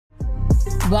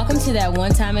Welcome to That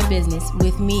One Time in Business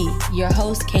with me, your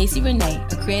host, Casey Renee,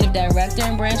 a creative director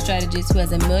and brand strategist who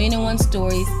has 1,000,001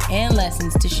 stories and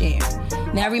lessons to share.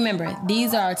 Now remember,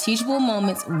 these are teachable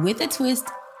moments with a twist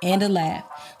and a laugh.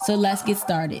 So let's get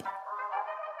started.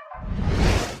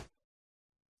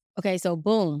 Okay, so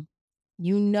boom.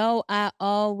 You know, I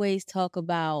always talk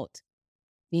about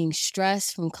being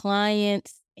stressed from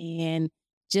clients and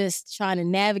just trying to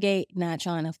navigate, not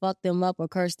trying to fuck them up or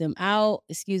curse them out.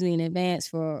 Excuse me in advance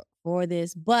for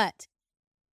this. But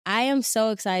I am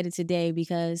so excited today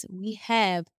because we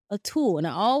have a tool. And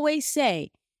I always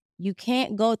say, you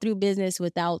can't go through business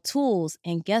without tools.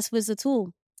 And guess what's the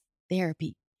tool?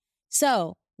 Therapy.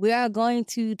 So we are going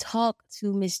to talk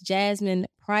to Miss Jasmine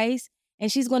Price, and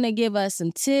she's going to give us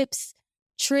some tips,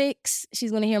 tricks. She's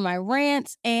going to hear my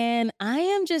rants, and I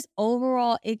am just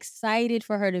overall excited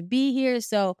for her to be here.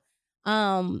 So,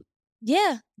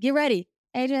 yeah, get ready.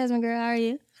 Hey, Jasmine, girl, how are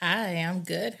you? Hi, I'm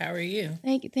good. How are you?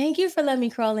 Thank you for letting me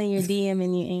crawl in your DM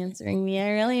and you answering me. I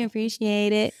really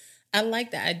appreciate it. I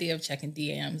like the idea of checking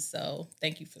DMs, so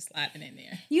thank you for sliding in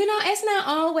there. You know, it's not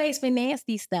always for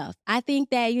nasty stuff. I think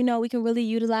that, you know, we can really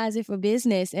utilize it for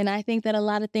business. And I think that a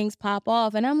lot of things pop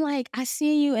off. And I'm like, I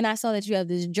see you and I saw that you have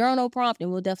this journal prompt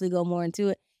and we'll definitely go more into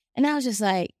it. And I was just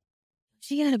like,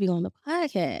 she got to be on the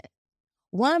podcast.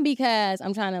 One, because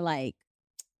I'm trying to like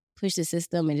push the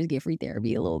system and just get free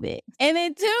therapy a little bit. And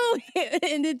then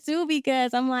two,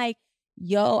 because I'm like,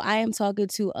 yo, I am talking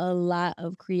to a lot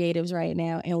of creatives right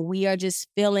now, and we are just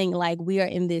feeling like we are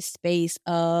in this space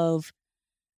of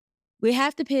we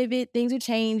have to pivot. Things are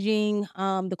changing.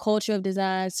 The culture of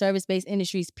design, service-based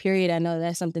industries, period. I know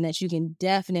that's something that you can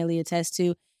definitely attest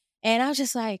to. And I was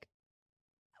just like,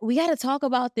 we got to talk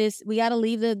about this. We got to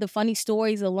leave the funny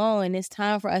stories alone. And it's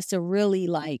time for us to really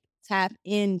like tap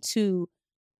into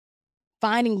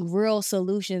finding real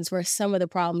solutions for some of the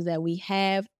problems that we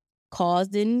have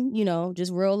caused in, you know,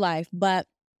 just real life. But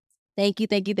thank you.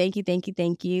 So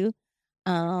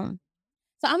I'm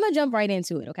gonna jump right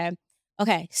into it.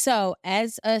 Okay, so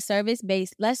as a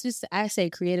service-based, I say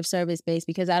creative service-based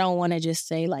because I don't want to just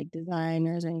say like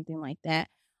designers or anything like that.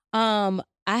 I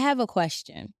have a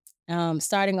question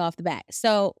starting off the bat.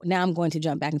 So now I'm going to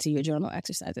jump back into your journal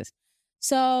exercises.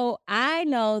 So I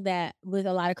know that with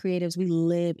a lot of creatives, we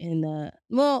live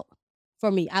for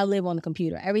me, I live on the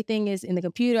computer. Everything is in the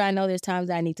computer. I know there's times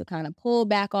that I need to kind of pull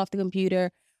back off the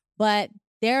computer, but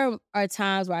there are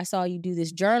times where I saw you do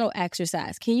this journal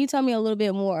exercise. Can you tell me a little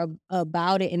bit more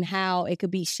about it and how it could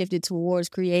be shifted towards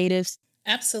creatives?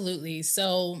 Absolutely.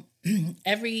 So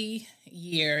every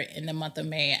year in the month of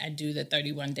May, I do the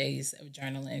 31 days of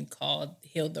journaling called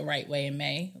Healed the Right Way in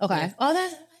May. Okay.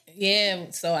 Yeah.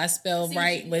 So I spell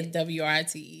right with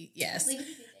W-R-I-T-E. Yes.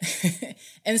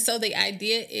 And so the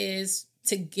idea is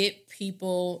to get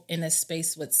people in a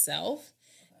space with self.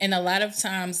 And a lot of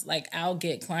times, like I'll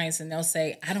get clients and they'll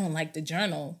say, I don't like to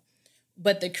journal.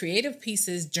 But the creative piece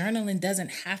is journaling doesn't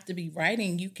have to be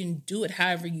writing. You can do it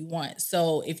however you want.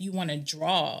 So if you want to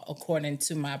draw according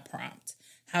to my prompt,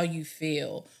 how you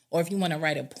feel, or if you want to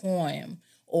write a poem,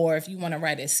 or if you want to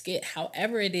write a skit,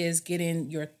 however it is, getting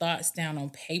your thoughts down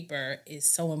on paper is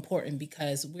so important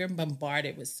because we're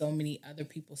bombarded with so many other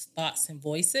people's thoughts and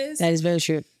voices. That is very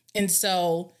true. And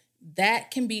so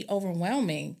that can be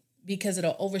overwhelming because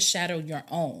it'll overshadow your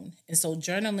own. And so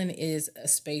journaling is a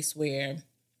space where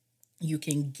you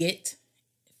can get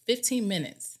 15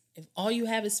 minutes. If all you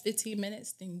have is 15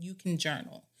 minutes, then you can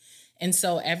journal. And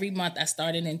so every month, I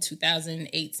started in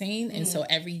 2018. And so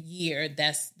every year,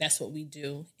 that's what we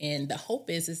do. And the hope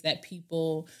is that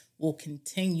people will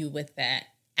continue with that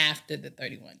after the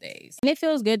 31 days. And it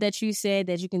feels good that you said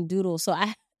that you can doodle. So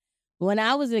when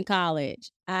I was in college,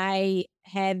 I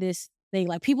had this thing,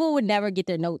 like people would never get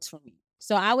their notes from me.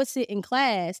 So I would sit in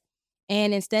class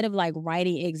and instead of like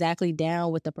writing exactly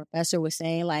down what the professor was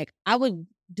saying, like I would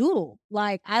doodle.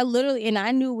 Like I literally, and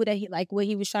I knew what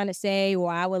he was trying to say,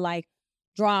 or I would like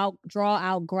draw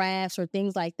out graphs or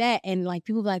things like that. And like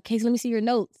people be like, Casey, let me see your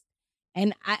notes.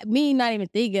 And me not even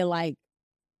thinking like,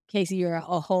 Casey, you're a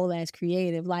whole ass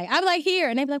creative. Like I'm like here,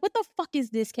 and they'd be like, what the fuck is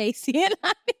this, Casey? And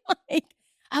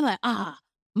I'm like,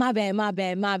 my bad.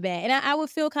 And I would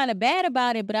feel kind of bad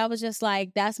about it, but I was just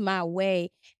like, that's my way.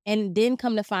 And then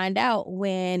come to find out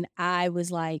when I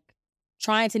was like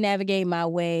trying to navigate my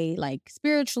way, like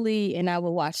spiritually, and I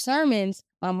would watch sermons,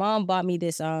 my mom bought me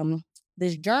this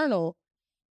journal,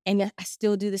 and I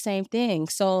still do the same thing.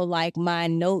 So like my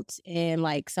notes and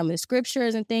like some of the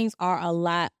scriptures and things are a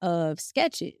lot of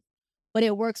sketches, but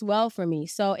it works well for me.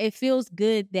 So it feels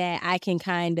good that I can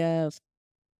kind of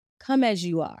come as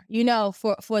you are, you know,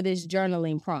 for this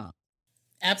journaling prompt.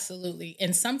 Absolutely.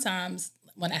 And sometimes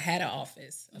when I had an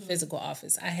office, a physical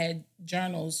office, I had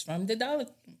journals from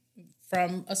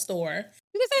a store.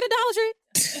 You can say the Dollar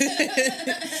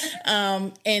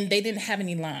Tree. And they didn't have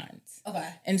any lines.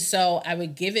 Okay. And so I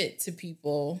would give it to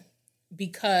people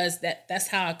because that's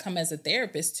how I come as a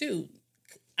therapist too.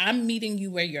 I'm meeting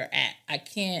you where you're at. I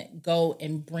can't go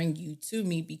and bring you to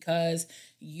me because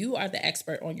you are the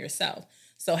expert on yourself.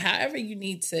 So however you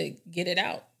need to get it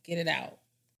out, get it out.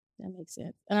 That makes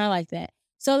sense. And I like that.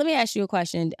 So let me ask you a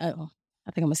question. I think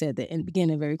I'm going to say it in the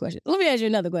beginning of the very question. Let me ask you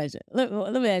another question. Let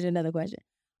me ask you another question.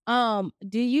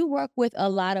 Do you work with a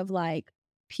lot of like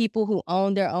people who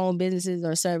own their own businesses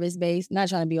or service-based? Not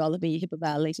trying to be all up in your HIPAA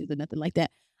violations or nothing like that.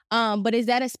 But is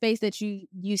that a space that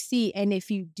you see? And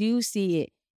if you do see it,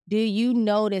 do you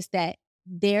notice that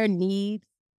their needs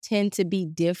tend to be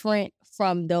different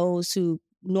from those who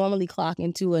normally clock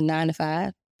into a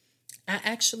 9-to-5? I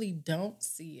actually don't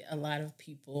see a lot of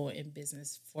people in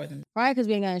business for them. Probably because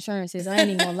we ain't got insurances. I ain't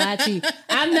even gonna lie to you.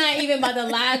 I'm not even about to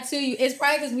lie to you. It's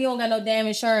probably because we don't got no damn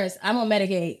insurance. I'm on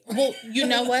Medicaid. Well, you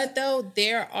know what though?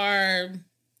 There are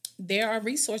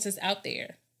resources out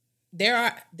there. There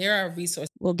are resources.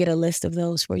 We'll get a list of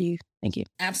those for you. Thank you.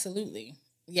 Absolutely.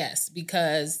 Yes,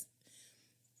 because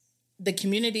the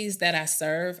communities that I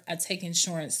serve, I take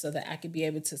insurance so that I could be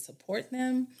able to support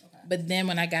them. Okay. But then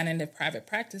when I got into private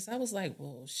practice, I was like,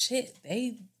 well, shit,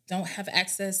 they don't have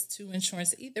access to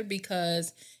insurance either,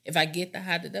 because if I get the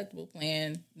high deductible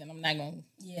plan, then I'm not going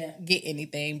to get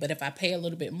anything. But if I pay a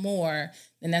little bit more,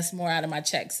 then that's more out of my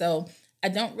check. So I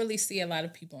don't really see a lot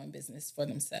of people in business for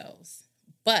themselves.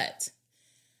 But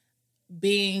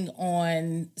being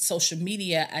on social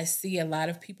media, I see a lot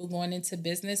of people going into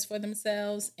business for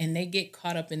themselves, and they get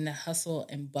caught up in the hustle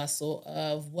and bustle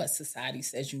of what society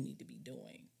says you need to be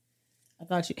doing. I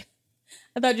thought you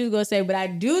was going to say, but I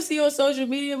do see on social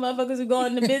media motherfuckers who go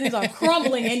into business are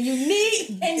crumbling, and you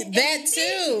need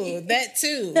that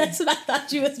too. That's what I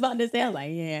thought you was about to say. I was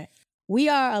like, yeah. We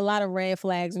are a lot of red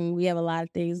flags, and we have a lot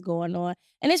of things going on.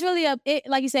 And it's really,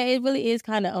 like you said, it really is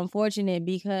kind of unfortunate,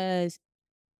 because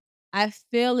I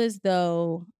feel as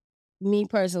though, me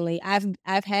personally, I've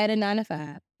had a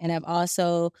 9-to-5, and I've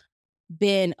also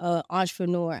been an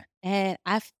entrepreneur, and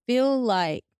I feel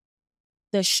like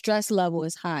the stress level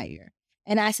is higher.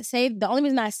 And the only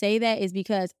reason I say that is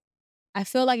because I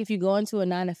feel like if you go into a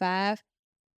 9-to-5,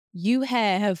 you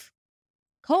have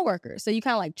coworkers, so you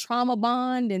kind of like trauma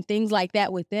bond and things like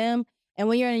that with them. And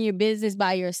when you're in your business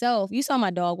by yourself, you saw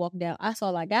my dog walk down. That's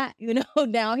all I got,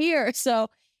 down here. So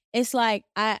it's like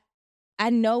I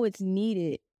know it's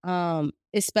needed,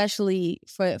 especially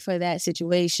for that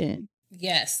situation.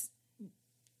 Yes.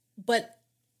 But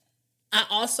I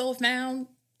also found,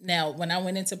 now when I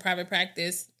went into private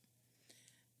practice,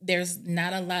 there's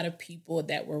not a lot of people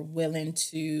that were willing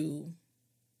to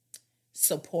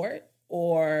support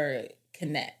or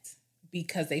connect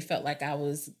because they felt like I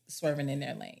was swerving in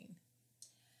their lane.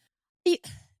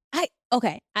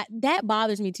 That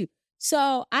bothers me too.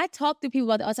 So I talk to people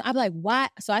about the other time. I'm like, why?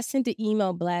 So I sent an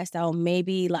email blast out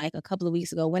maybe like a couple of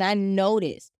weeks ago when I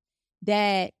noticed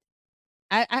that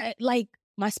I like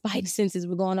my spidey senses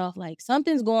were going off. Like,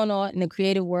 something's going on in the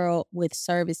creative world with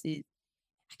services.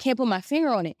 I can't put my finger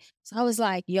on it. So I was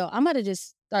like, yo, I'm going to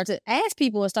just start to ask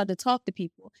people and start to talk to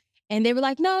people. And they were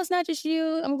like, no, it's not just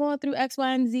you. I'm going through X,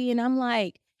 Y, and Z. And I'm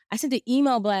like, I sent an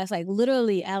email blast like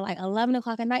literally at like 11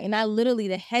 o'clock at night. And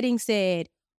the heading said,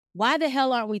 why the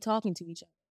hell aren't we talking to each other?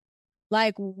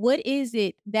 Like, what is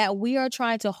it that we are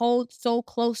trying to hold so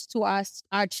close to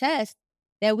our chest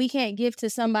that we can't give to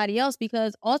somebody else?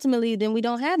 Because ultimately, then we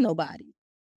don't have nobody.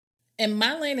 And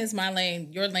my lane is my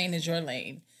lane. Your lane is your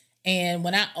lane. And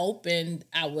when I opened,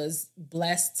 I was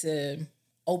blessed to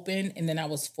open, and then I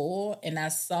was full, and I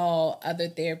saw other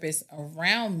therapists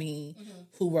around me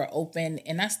who were open,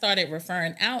 and I started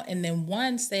referring out. And then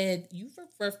one said, you've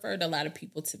referred a lot of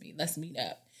people to me. Let's meet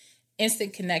up.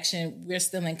 Instant connection. We're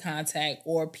still in contact.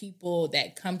 Or people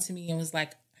that come to me and was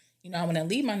like, I want to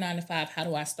leave my 9-to-5. How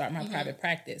do I start my private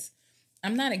practice?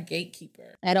 I'm not a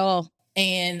gatekeeper at all.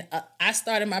 And I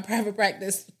started my private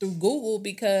practice through Google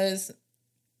because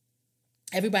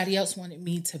everybody else wanted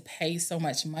me to pay so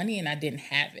much money and I didn't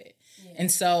have it. Yeah.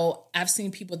 And so I've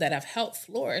seen people that I've helped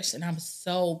flourish, and I'm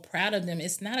so proud of them.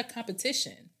 It's not a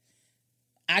competition.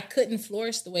 I couldn't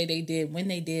flourish the way they did when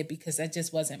they did because that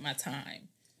just wasn't my time.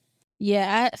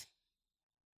 Yeah,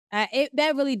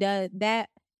 that really does. That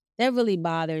really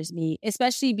bothers me,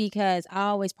 especially because I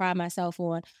always pride myself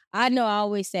on, I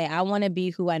always say I want to be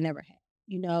who I never had,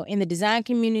 in the design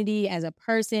community, as a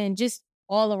person, just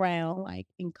all around, like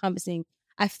encompassing.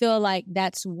 I feel like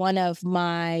that's one of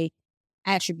my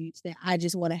attributes that I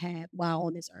just want to have while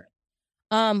on this earth.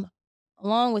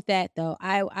 Along with that though,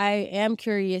 I am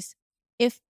curious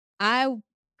if I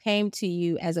came to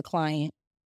you as a client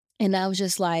and I was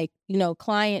just like,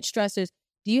 client stressors,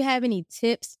 do you have any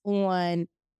tips on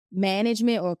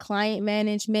management or client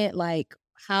management, like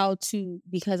how to,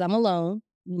 because I'm alone,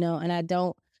 and I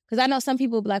don't, because I know some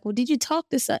people be like, well, did you talk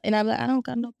to some? And I'm like, I don't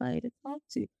got nobody to talk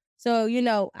to.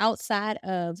 So, outside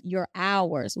of your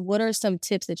hours, what are some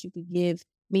tips that you could give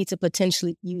me to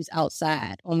potentially use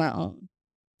outside on my own?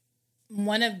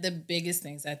 One of the biggest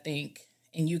things I think,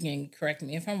 and you can correct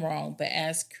me if I'm wrong, but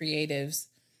as creatives,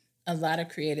 a lot of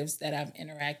creatives that I've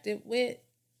interacted with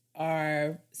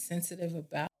are sensitive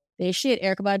about their shit,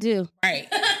 Erykah Badu. Right.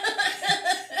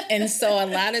 And so a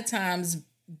lot of times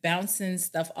bouncing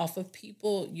stuff off of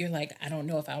people, you're like, I don't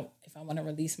know if I want to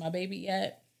release my baby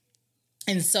yet.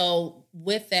 And so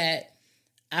with that,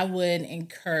 I would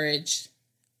encourage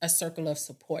a circle of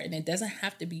support. And it doesn't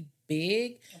have to be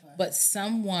big, but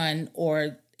someone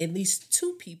or at least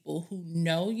two people who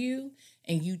know you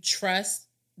and you trust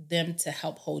them to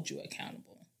help hold you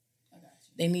accountable.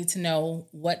 They need to know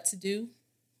what to do,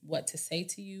 what to say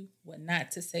to you, what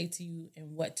not to say to you,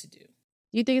 and what to do.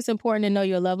 Do you think it's important to know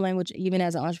your love language even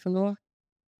as an entrepreneur?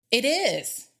 It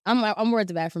is. I'm words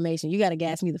of affirmation. You got to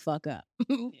gas me the fuck up.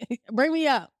 Bring me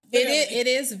up. It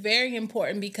is very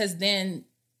important because then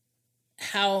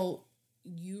how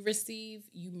you receive,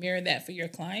 you mirror that for your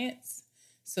clients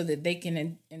so that they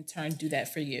can in turn do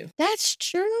that for you. That's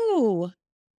true.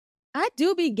 I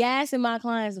do be gassing my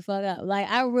clients the fuck up. Like,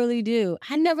 I really do.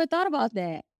 I never thought about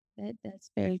that. That's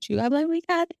very true. I'm like, we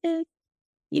got this,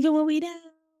 even when we down.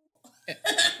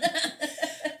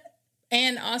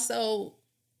 And also,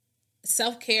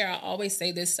 self-care, I always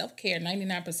say this, self-care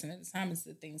 99% of the time is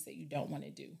the things that you don't want to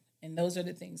do. And those are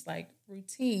the things like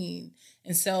routine.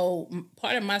 And so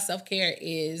part of my self-care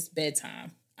is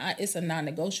bedtime. It's a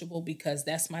non-negotiable because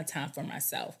that's my time for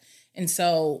myself. And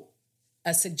so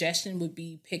a suggestion would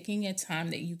be picking a time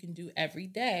that you can do every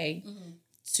day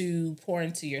to pour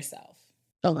into yourself.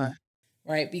 Okay.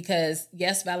 Right? Because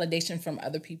yes, validation from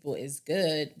other people is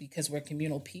good because we're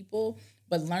communal people,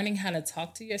 but learning how to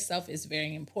talk to yourself is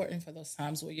very important for those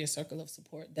times where your circle of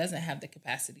support doesn't have the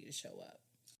capacity to show up.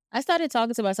 I started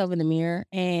talking to myself in the mirror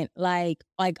and like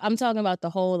I'm talking about the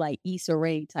whole like Issa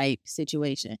Rae type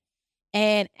situation.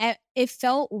 And it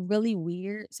felt really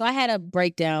weird. So I had a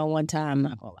breakdown one time, I'm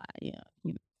not gonna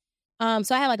lie.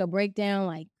 So I had like a breakdown,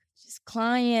 like just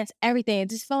clients, everything. It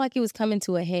just felt like it was coming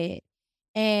to a head.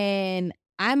 And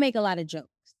I make a lot of jokes.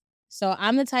 So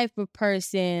I'm the type of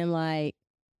person like,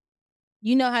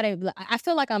 I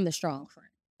feel like I'm the strong friend.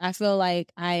 I feel like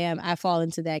I fall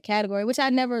into that category, which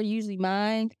I never usually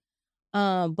mind.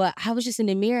 But I was just in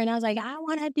the mirror and I was like, I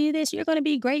want to do this. You're going to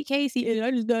be great, Casey. And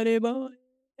I just done it, boy.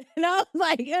 And I was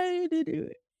like, I need to do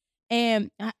it.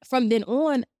 And from then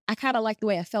on, I kind of like the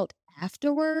way I felt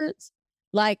afterwards.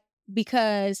 Like,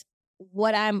 because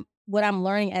what I'm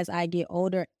learning as I get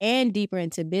older and deeper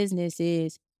into business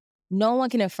is no one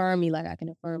can affirm me like I can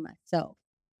affirm myself.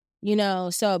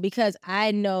 So because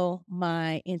I know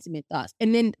my intimate thoughts.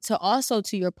 And then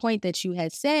to your point that you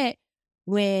had said,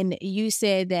 when you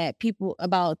said that people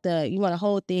about you want to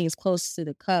hold things close to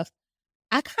the cuff,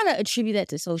 I kind of attribute that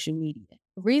to social media.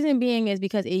 Reason being is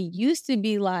because it used to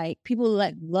be like people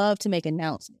love to make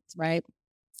announcements, right?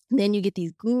 And then you get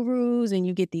these gurus and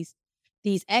you get these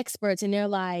experts and they're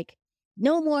like,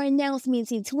 no more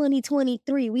announcements in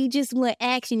 2023. We just want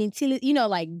action until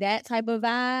like that type of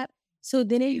vibe. So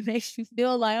then it makes you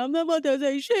feel like I'm not about to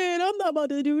say shit. I'm not about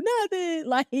to do nothing.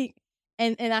 Like,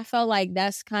 and I felt like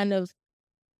that's kind of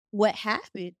what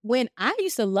happened when I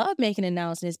used to love making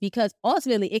announcements because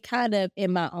ultimately it kind of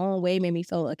in my own way made me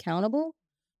feel accountable.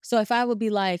 So if I would be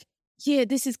like, yeah,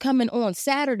 this is coming on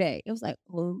Saturday. It was like,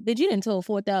 well, bitch, you didn't tell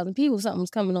 4,000 people something's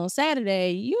coming on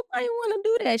Saturday. You might want to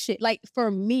do that shit. Like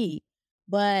for me,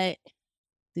 but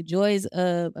the joys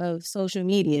of social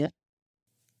media.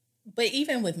 But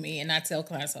even with me, and I tell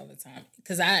clients all the time,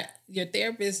 because your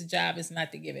therapist's job is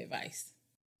not to give advice.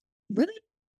 Really?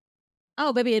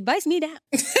 Oh, baby, advice me that.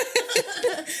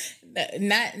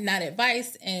 not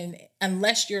advice, and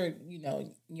unless you're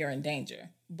in danger.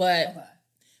 But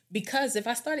because if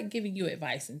I started giving you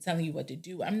advice and telling you what to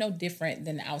do, I'm no different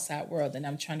than the outside world, and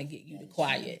I'm trying to get you to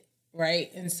quiet,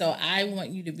 right? And so I want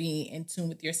you to be in tune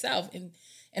with yourself.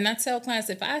 And I tell clients,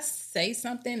 if I say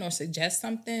something or suggest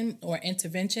something or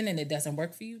intervention and it doesn't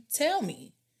work for you, tell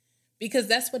me. Because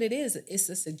that's what it is. It's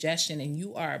a suggestion and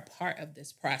you are a part of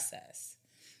this process.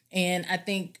 And I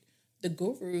think the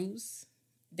gurus,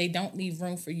 they don't leave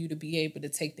room for you to be able to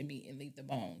take the meat and leave the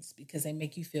bones because they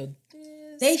make you feel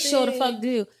this. They sure the fuck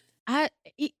do.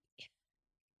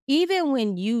 even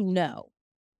when you know,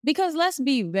 because let's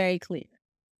be very clear.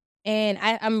 And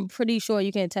I'm pretty sure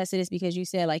you can attest to this because you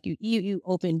said like you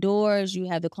open doors, you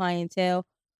have the clientele.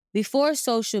 Before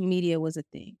social media was a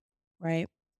thing, right?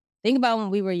 Think about when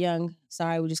we were young.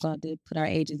 Sorry, we're just going to put our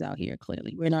ages out here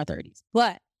clearly. We're in our 30s.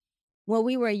 But when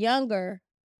we were younger,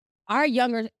 our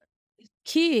younger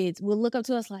kids will look up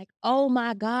to us like, oh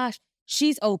my gosh,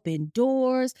 she's opened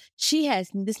doors. She has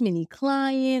this many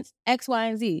clients, X, Y,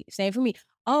 and Z. Same for me.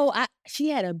 Oh, she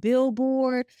had a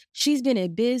billboard. She's been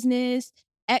in business.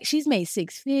 She's made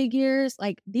 6 figures.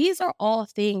 Like, these are all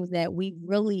things that we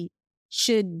really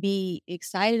should be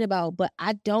excited about. But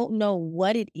I don't know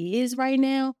what it is right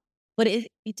now, but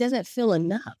it doesn't feel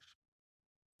enough.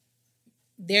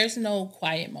 There's no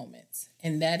quiet moments.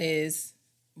 And that is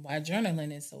why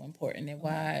journaling is so important and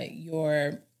why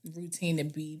your routine to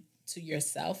be to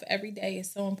yourself every day is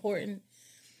so important.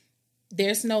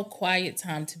 There's no quiet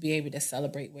time to be able to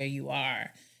celebrate where you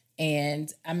are.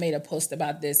 And I made a post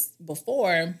about this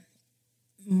before.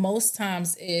 Most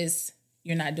times is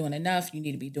you're not doing enough. You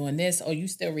need to be doing this. Or you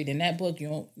still reading that book. You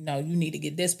don't know you need to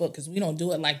get this book because we don't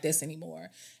do it like this anymore.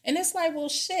 And it's like, well,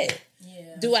 shit.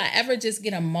 Yeah. Do I ever just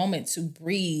get a moment to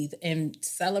breathe and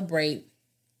celebrate?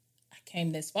 I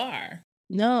came this far.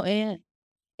 No, and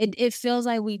it feels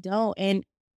like we don't. And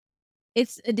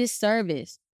it's a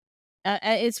disservice.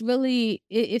 It's really,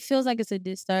 it feels like it's a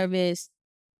disservice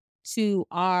to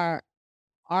our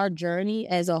journey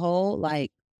as a whole,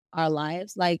 like our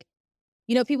lives. Like,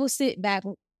 people sit back.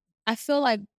 I feel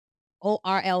like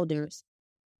our elders,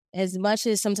 as much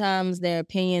as sometimes their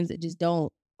opinions just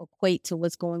don't equate to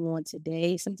what's going on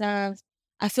today, sometimes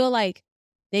I feel like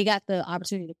they got the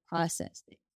opportunity to process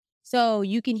it. So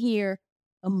you can hear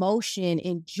emotion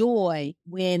and joy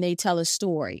when they tell a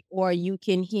story, or you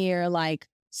can hear like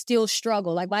still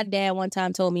struggle. Like my dad one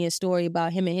time told me a story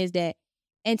about him and his dad.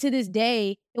 And to this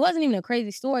day, it wasn't even a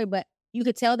crazy story, but you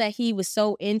could tell that he was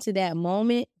so into that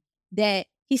moment that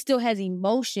he still has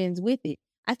emotions with it.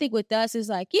 I think with us, it's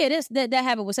like, yeah, that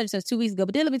happened with such and such 2 weeks ago.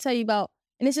 But then let me tell you about,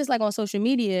 and it's just like on social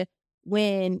media,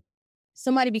 when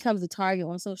somebody becomes a target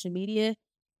on social media,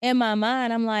 in my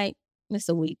mind, I'm like, it's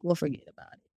a week. We'll forget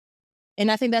about it. And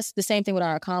I think that's the same thing with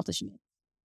our accomplishment.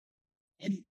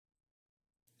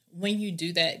 When you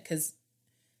do that, because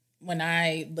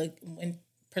when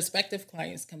prospective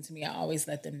clients come to me, I always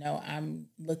let them know I'm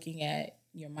looking at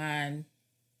your mind,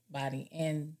 body,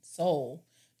 and soul,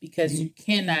 because you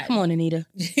cannot. Come on, Anita.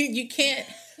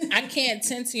 I can't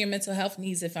tend to your mental health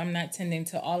needs if I'm not tending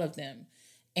to all of them.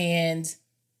 And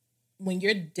when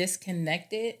you're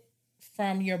disconnected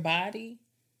from your body,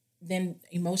 then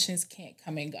emotions can't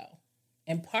come and go.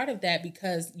 And part of that,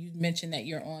 because you mentioned that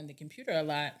you're on the computer a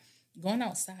lot, going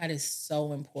outside is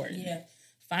so important. Yeah.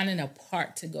 Finding a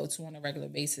park to go to on a regular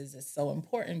basis is so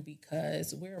important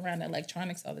because we're around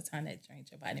electronics all the time that drains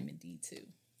your vitamin D too.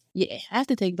 Yeah, I have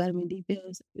to take vitamin D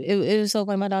pills. It was so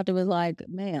funny. My doctor was like,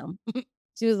 ma'am,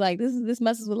 she was like, this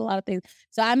messes with a lot of things.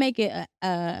 So I make it,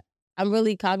 I'm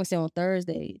really cognizant on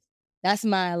Thursdays. That's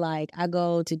my, I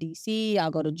go to DC,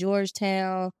 I'll go to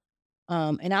Georgetown,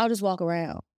 and I'll just walk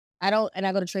around. I go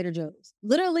to Trader Joe's.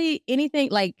 Literally anything,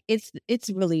 it's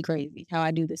really crazy how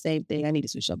I do the same thing. I need to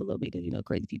switch up a little bit because,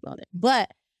 crazy people out there.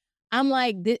 But I'm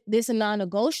like, this is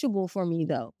non-negotiable for me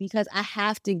though, because I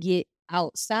have to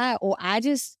outside or I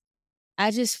just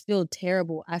feel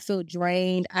terrible. I feel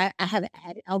drained.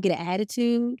 I'll get an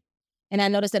attitude. And I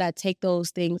notice that I take those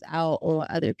things out on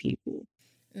other people.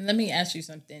 Let me ask you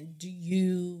something. Do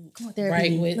you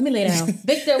write with... Let me lay down.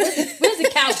 Victor, where's the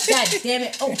couch? God damn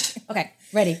it. Oh, okay.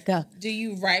 Ready, go. Do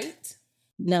you write?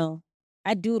 No.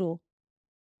 I doodle.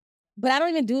 But I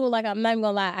don't even doodle. I'm not even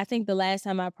gonna lie. I think the last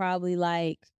time I probably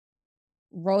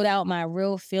wrote out my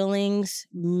real feelings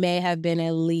may have been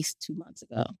at least 2 months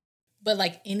ago.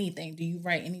 But anything, do you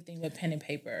write anything with pen and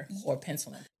paper or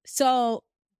pencil? So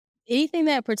anything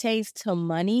that pertains to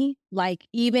money,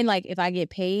 even if I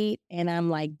get paid and I'm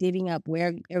divvying up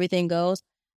where everything goes,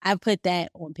 I put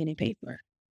that on pen and paper.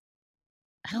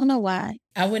 I don't know why.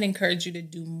 I would encourage you to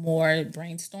do more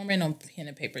brainstorming on pen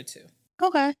and paper too.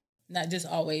 Okay. Not just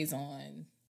always on.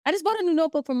 I just bought a new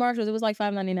notebook from Marshalls. It was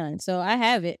 $5.99. So I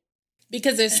have it.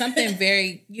 Because there's something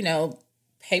very,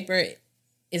 paper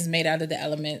is made out of the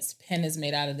elements. Pen is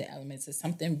made out of the elements. It's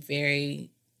something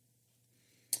very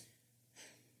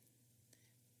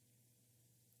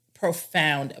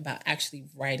profound about actually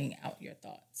writing out your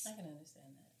thoughts. I can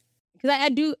understand that. Because I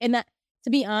do, and that, to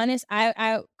be honest,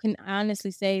 I can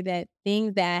honestly say that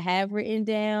things that I have written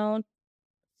down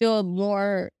feel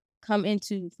more come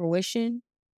into fruition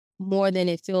more than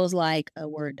it feels like a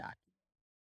Word document.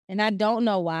 And I don't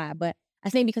know why, but I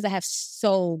think because I have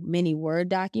so many Word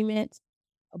documents,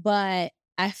 but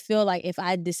I feel like if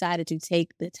I decided to take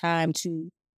the time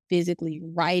to physically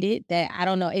write it, that I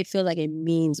don't know, it feels like it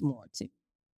means more to me.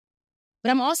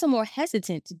 But I'm also more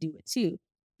hesitant to do it too,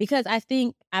 because I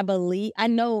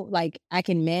know like I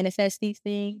can manifest these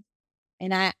things.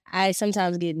 And I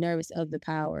sometimes get nervous of the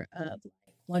power of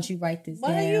once you write this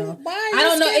down. Why are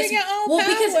you scared of your own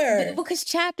power? Because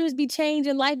chapters be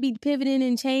changing, life be pivoting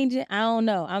and changing. I don't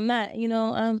know. I'm not,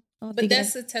 but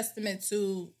that's a testament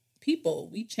to people.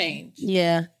 We change.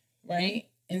 Yeah. Right?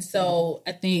 And so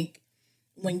I think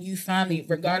when you finally,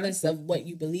 regardless of what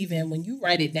you believe in, when you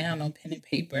write it down on pen and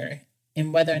paper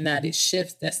and whether or not it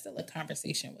shifts, that's still a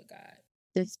conversation with God.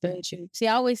 That's very true. See,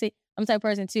 I always say, I'm the type of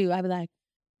person too. I be like,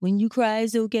 when you cry,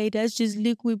 it's okay. That's just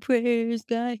liquid prayers.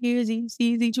 God hears and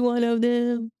sees each one of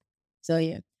them. So,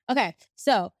 yeah. Okay.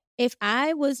 So, if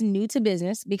I was new to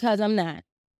business, because I'm not,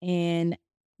 and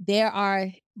there are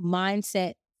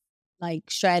mindset like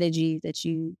strategies that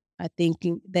you are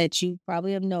thinking that you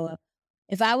probably have know of.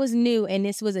 If I was new and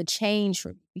this was a change for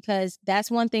me, because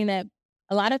that's one thing that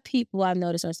a lot of people I've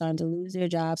noticed are starting to lose their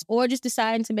jobs or just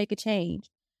deciding to make a change.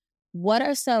 What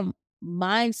are some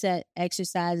mindset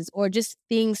exercises or just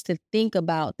things to think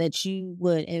about that you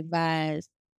would advise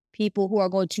people who are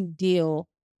going to deal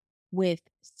with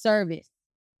service?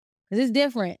 Because it's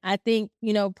different. I think,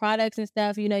 products and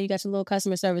stuff, you got your little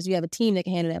customer service, you have a team that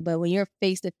can handle that. But when you're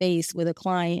face to face with a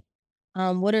client,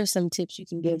 what are some tips you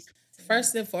can give?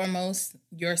 First and foremost,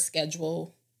 your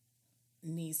schedule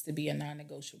needs to be a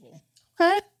non-negotiable.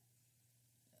 Okay.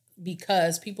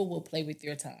 Because people will play with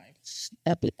your time.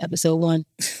 Episode 1.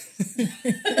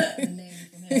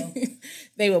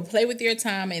 They will play with your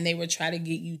time and they will try to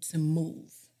get you to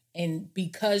move. And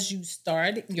because you're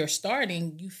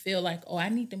starting, you feel like, oh, I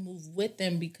need to move with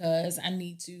them because I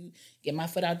need to get my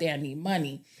foot out there. I need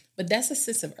money. But that's a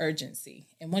sense of urgency.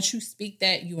 And once you speak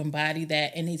that, you embody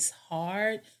that. And it's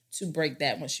hard to break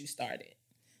that once you start it.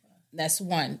 That's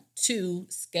 1. 2,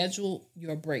 schedule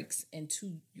your breaks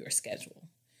into your schedule.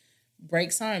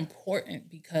 Breaks are important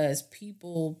because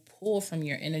people pull from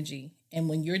your energy. And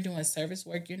when you're doing service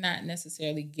work, you're not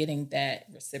necessarily getting that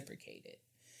reciprocated.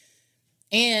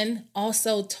 And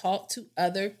also talk to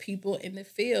other people in the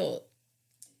field.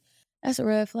 That's a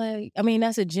red flag. I mean,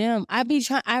 that's a gem. I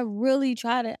really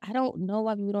try to, I don't know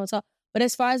why people don't talk. But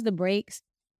as far as the breaks,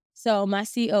 so my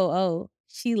COO,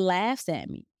 she laughs at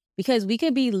me because we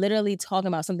could be literally talking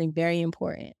about something very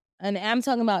important. And I'm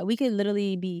talking about, we could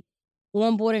literally be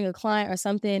onboarding a client or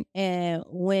something. And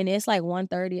when it's like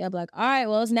 1:30, I'm like, all right,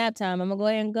 well, it's nap time. I'm going to go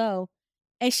ahead and go.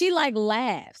 And she like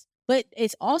laughs. But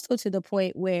it's also to the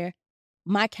point where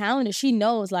my calendar, she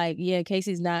knows like, yeah,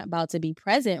 Casey's not about to be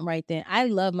present right then. I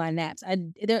love my naps.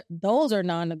 Those are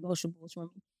non-negotiables for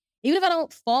me. Even if I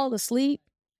don't fall asleep,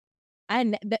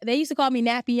 they used to call me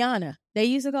Nappiana.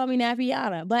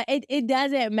 But it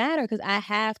doesn't matter because I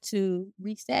have to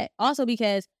reset. Also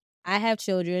because I have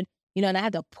children, and I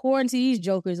have to pour into these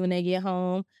jokers when they get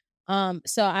home.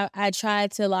 So I try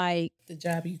to like... The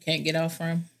job you can't get off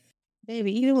from.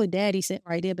 Baby, even with daddy sitting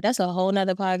right there, but that's a whole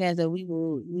nother podcast that we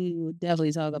will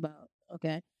definitely talk about.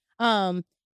 Okay. But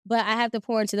I have to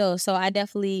pour into those. So I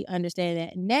definitely understand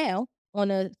that. Now, on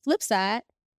the flip side,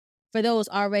 for those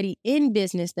already in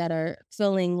business that are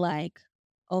feeling like,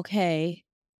 okay,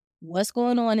 what's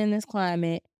going on in this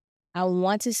climate? I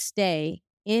want to stay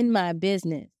in my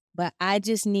business, but I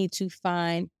just need to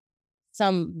find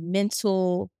some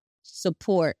mental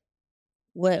support.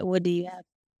 What do you have?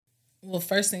 Well,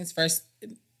 first things first,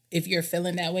 if you're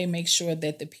feeling that way, make sure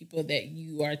that the people that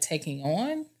you are taking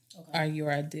on are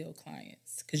your ideal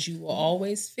clients, because you will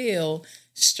always feel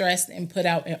stressed and put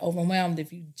out and overwhelmed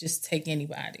if you just take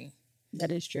anybody.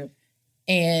 That is true.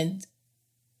 And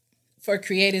for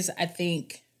creatives, I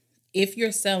think if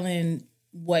you're selling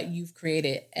what you've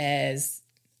created as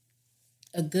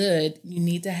a good, you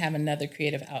need to have another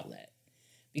creative outlet,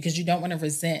 because you don't want to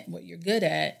resent what you're good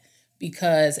at.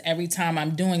 Because every time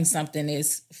I'm doing something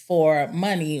is for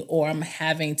money, or I'm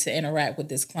having to interact with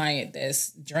this client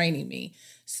that's draining me.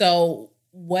 So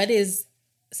what is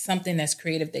something that's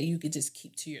creative that you could just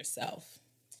keep to yourself?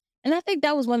 And I think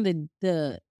that was one of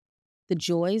the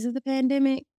joys of the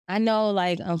pandemic. I know,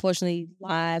 like, unfortunately,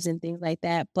 lives and things like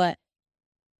that, but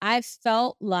I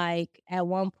felt like at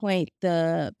one point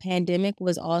the pandemic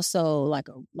was also like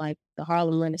the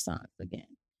Harlem Renaissance again.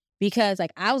 Because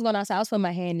like I was going outside, I was putting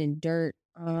my hand in dirt.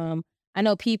 I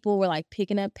know people were like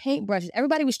picking up paintbrushes.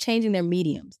 Everybody was changing their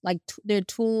mediums. Like their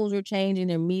tools were changing,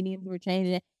 their mediums were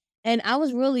changing. And I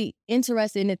was really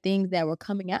interested in the things that were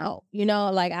coming out.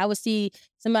 Like I would see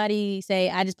somebody say,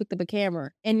 I just picked up a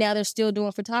camera, and now they're still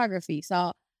doing photography.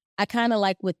 So I kind of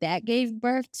like what that gave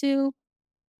birth to.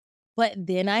 But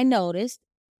then I noticed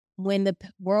when the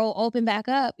world opened back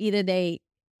up, either they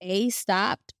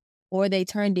stopped or they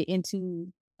turned it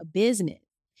into a business.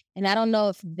 And I don't know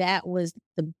if that was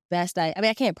the best. I mean,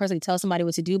 I can't personally tell somebody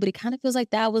what to do, but it kind of feels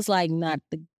like that was like not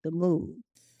the move.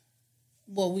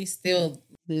 Well, we still...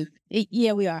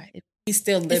 yeah, we are. We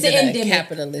still live in a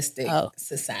capitalistic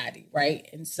society, right?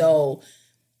 And so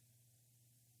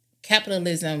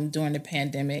capitalism during the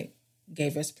pandemic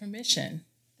gave us permission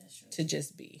to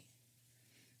just be.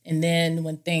 And then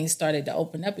when things started to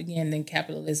open up again, then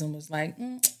capitalism was like,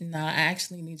 nah, I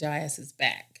actually need your asses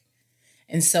back.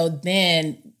 And so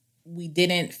then we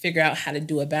didn't figure out how to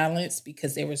do a balance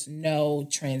because there was no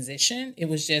transition. It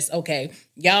was just, okay,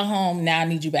 y'all home, now I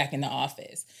need you back in the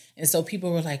office. And so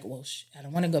people were like, well, I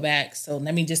don't want to go back. So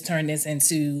let me just turn this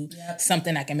into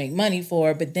something I can make money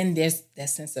for. But then there's that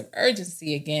sense of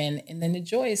urgency again. And then the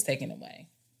joy is taken away.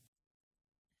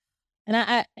 And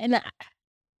I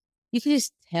you could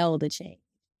just tell the change,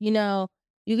 you know,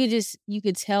 you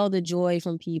could tell the joy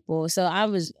from people. So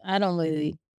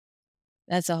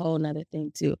that's a whole nother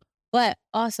thing too. But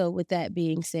also with that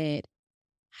being said,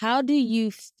 how do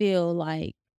you feel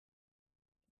like,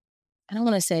 I don't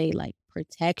want to say like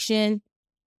protection,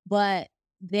 but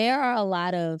there are a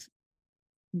lot of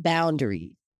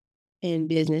boundaries in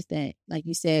business that, like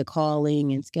you said,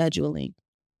 calling and scheduling.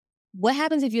 What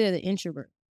happens if you're the introvert?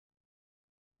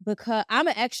 Because I'm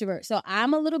an extrovert, so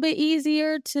I'm a little bit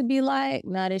easier to be like,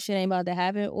 nah, this shit ain't about to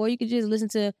happen. Or you could just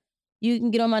you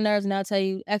can get on my nerves and I'll tell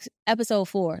you, episode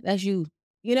 4, that's you.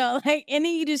 You know, like, and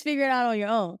then you just figure it out on your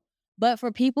own. But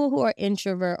for people who are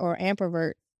introvert or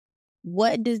ambivert,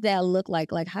 what does that look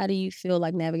like? Like, how do you feel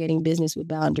like navigating business with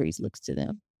boundaries looks to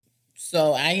them?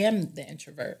 So I am the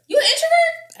introvert. You an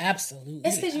introvert? Absolutely.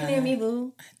 That's because you're near me,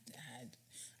 boo.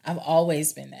 I've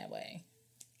always been that way.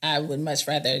 I would much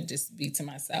rather just be to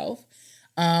myself.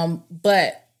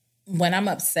 But when I'm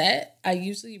upset, I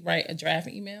usually write a draft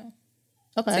email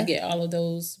to get all of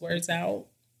those words out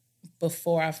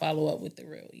before I follow up with the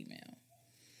real email.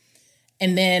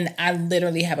 And then I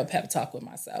literally have a pep talk with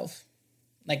myself.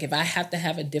 Like if I have to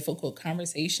have a difficult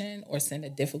conversation or send a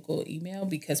difficult email,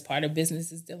 because part of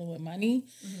business is dealing with money.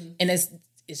 And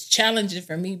it's challenging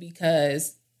for me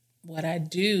because what I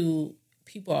do,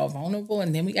 people are vulnerable,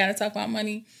 and then we got to talk about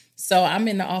money. So I'm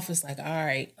in the office like, all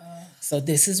right, so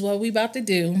this is what we about to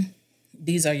do.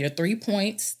 These are your 3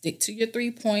 points. Stick to your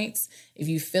 3 points. If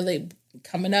you feel it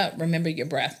coming up, remember your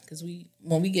breath. Because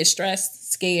when we get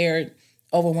stressed, scared,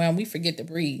 overwhelmed, we forget to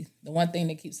breathe. The one thing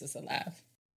that keeps us alive.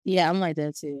 Yeah, I'm like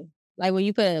that too. Like when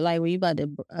you about to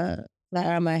flat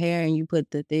iron my hair and you put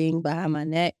the thing behind my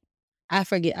neck, I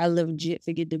legit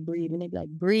forget to breathe. And they be like,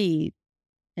 breathe.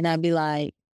 And I'd be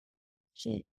like,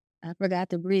 shit, I forgot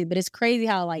to breathe. But it's crazy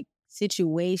how like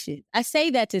situations, I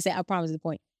say that to say, I promise the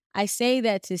point. I say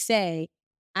that to say,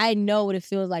 I know what it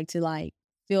feels like to like,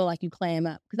 feel like you clam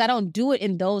up. Because I don't do it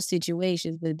in those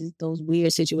situations, but it's those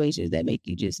weird situations that make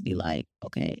you just be like,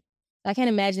 okay. I can't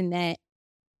imagine that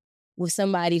with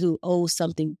somebody who owes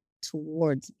something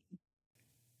towards me.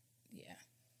 Yeah.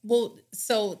 Well,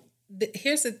 so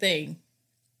here's the thing.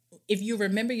 If you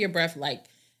remember your breath, like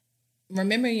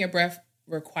remembering your breath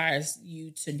requires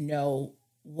you to know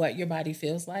what your body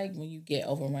feels like when you get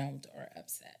overwhelmed or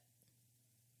upset.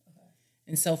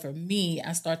 And so for me,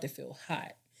 I start to feel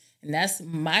hot. And that's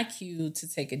my cue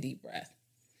to take a deep breath.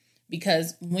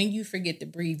 Because when you forget to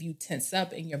breathe, you tense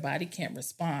up and your body can't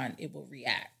respond. It will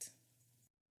react.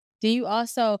 Do you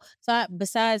also, so it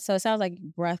sounds like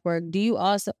breath work. Do you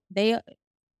also, they,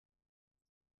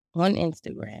 on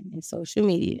Instagram and social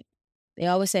media, they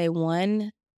always say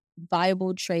one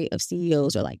viable trait of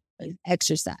CEOs are like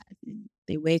exercise.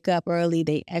 They wake up early,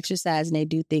 they exercise, and they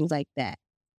do things like that.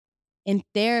 In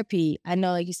therapy, I know,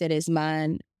 like you said, it's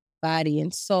mind, body,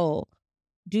 and soul.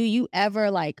 Do you ever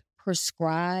like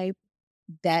prescribe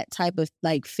that type of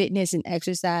like fitness and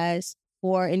exercise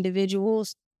for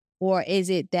individuals? Or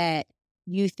is it that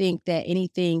you think that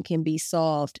anything can be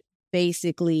solved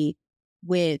basically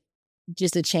with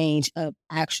just a change of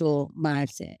actual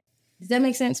mindset? Does that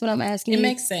make sense what I'm asking? It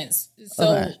makes sense.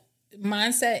 So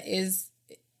mindset is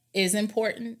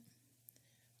important.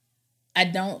 I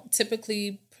don't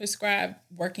typically prescribe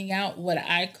working out. What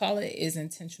I call it is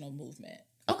intentional movement.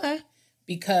 Okay.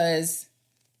 Because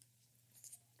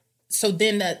so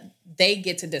then they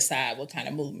get to decide what kind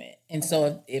of movement. And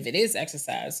so if it is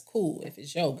exercise, cool. If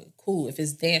it's yoga, cool. If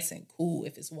it's dancing, cool.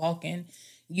 If it's walking,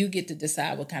 you get to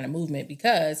decide what kind of movement.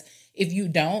 Because if you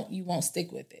don't, you won't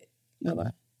stick with it. Okay.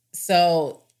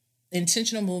 So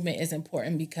intentional movement is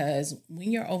important because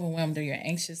when you're overwhelmed or you're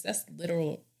anxious, that's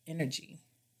literal energy.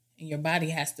 And your body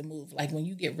has to move. Like when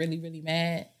you get really, really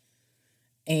mad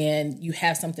and you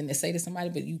have something to say to somebody,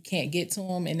 but you can't get to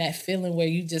them, and that feeling where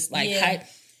you just like hype.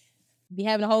 Be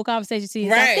having a whole conversation to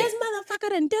yourself. Right. This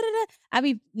motherfucker done da-da-da. I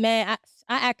be, man,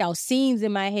 I act out scenes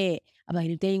in my head. I'm like,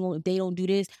 if they don't do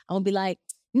this, I'm gonna be like,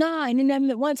 nah. And then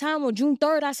that one time on June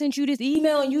 3rd, I sent you this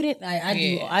email and you didn't.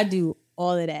 I do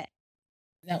all of that.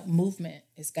 Now, movement,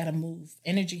 it's got to move.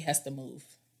 Energy has to move.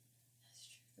 That's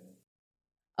true.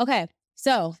 Okay,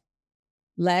 so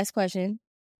last question,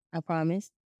 I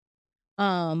promise.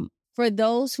 For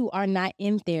those who are not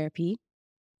in therapy,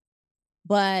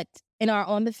 but and are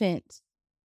on the fence,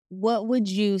 what would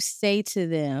you say to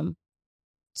them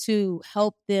to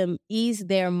help them ease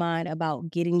their mind about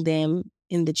getting them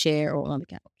in the chair or on the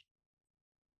couch?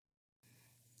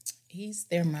 Ease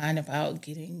their mind about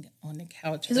getting on the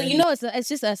couch. So it's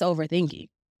just us overthinking.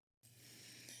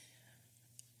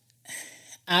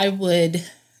 I would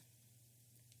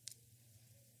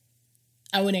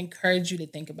encourage you to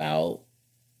think about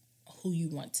who you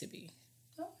want to be,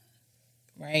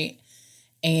 right?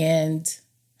 And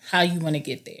how you want to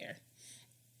get there.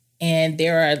 And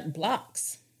there are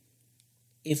blocks,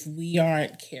 if we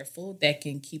aren't careful, that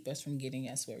can keep us from getting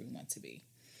us where we want to be.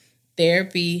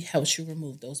 Therapy helps you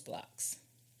remove those blocks.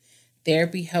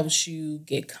 Therapy helps you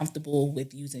get comfortable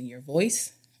with using your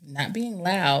voice, not being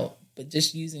loud, but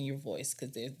just using your voice,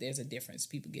 because there's a difference.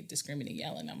 People get discriminated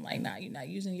yelling. I'm like, nah, you're not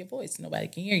using your voice. Nobody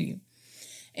can hear you.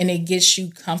 And it gets you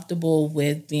comfortable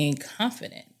with being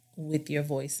confident with your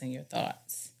voice and your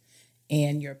thoughts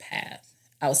and your path.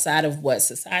 Outside of what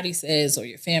society says or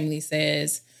your family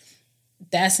says,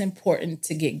 that's important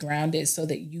to get grounded so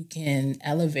that you can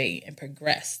elevate and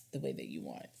progress the way that you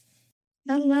want.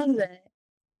 I love that.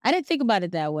 I didn't think about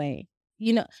it that way.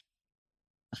 You know,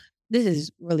 this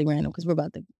is really random because we're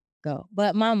about to go.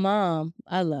 But my mom,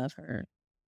 I love her.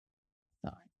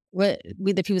 Sorry.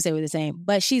 The people say we're the same,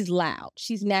 but she's loud.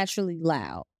 She's naturally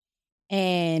loud.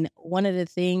 And one of the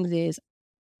things is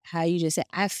how you just said,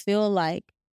 I feel like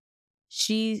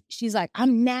she's like,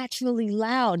 I'm naturally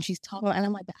loud. And she's talking, and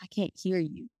I'm like, but I can't hear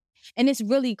you. And it's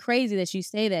really crazy that you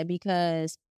say that,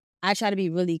 because I try to be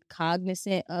really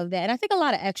cognizant of that. And I think a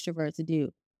lot of extroverts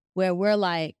do, where we're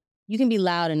like, you can be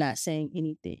loud and not saying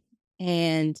anything.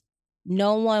 And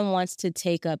no one wants to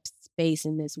take up space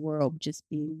in this world just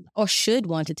being, or should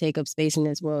want to take up space in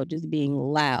this world just being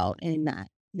loud and not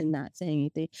saying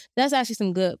anything. That's actually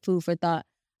some good food for thought.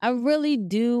 I really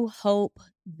do hope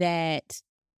that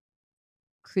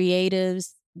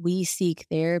creatives, we seek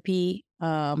therapy.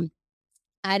 I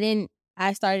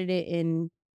started it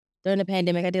during the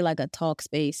pandemic. I did like a talk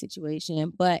space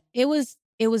situation, but it was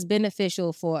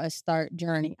beneficial for a start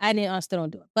journey. I still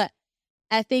don't do it, but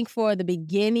I think for the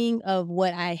beginning of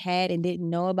what I had and didn't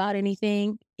know about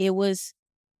anything, it was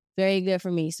very good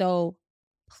for me. So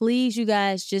please, you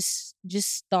guys, just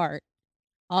start.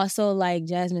 Also, like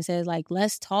Jasmine says, like,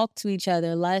 let's talk to each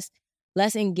other. Let's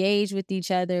engage with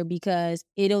each other, because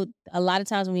a lot of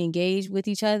times when we engage with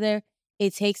each other,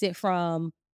 it takes it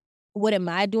from what am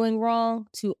I doing wrong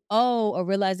to, a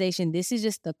realization, this is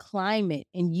just the climate,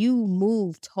 and you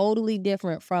move totally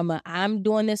different from I'm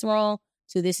doing this wrong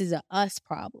to this is a us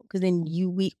problem, because then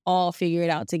we all figure it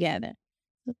out together.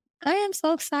 I am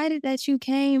so excited that you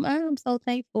came. I am so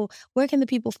thankful. Where can the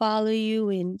people follow you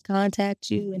and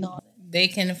contact you and all that? They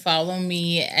can follow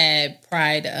me at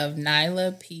Pride of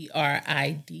Nyla,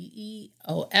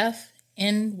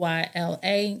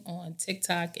 PRIDEOFNYLA on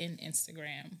TikTok and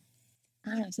Instagram.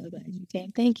 I'm so glad you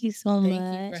came. Thank you so much.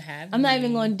 Thank you for having me. I'm not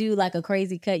even going to do like a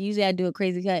crazy cut. Usually I do a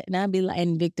crazy cut, and I'll be like,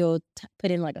 and Victor will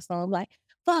put in like a song like,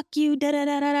 fuck you,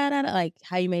 da-da-da-da-da-da, like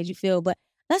how you made you feel. But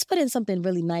let's put in something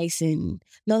really nice, and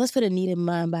let's put a needed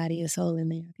mind, body, and soul in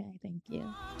there. Okay, thank you.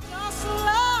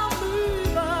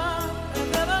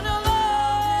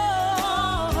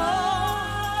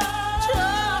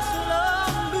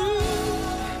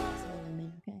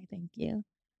 Okay, thank you.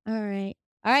 All right,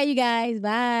 you guys,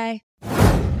 bye.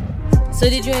 So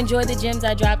did you enjoy the gems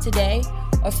I dropped today,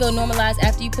 or feel normalized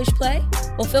after you push play?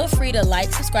 Well, feel free to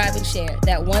like, subscribe, and share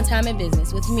that One Time in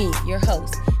Business with me, your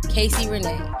host, Casey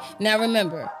Renee. Now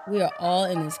remember, we are all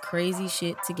in this crazy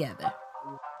shit together.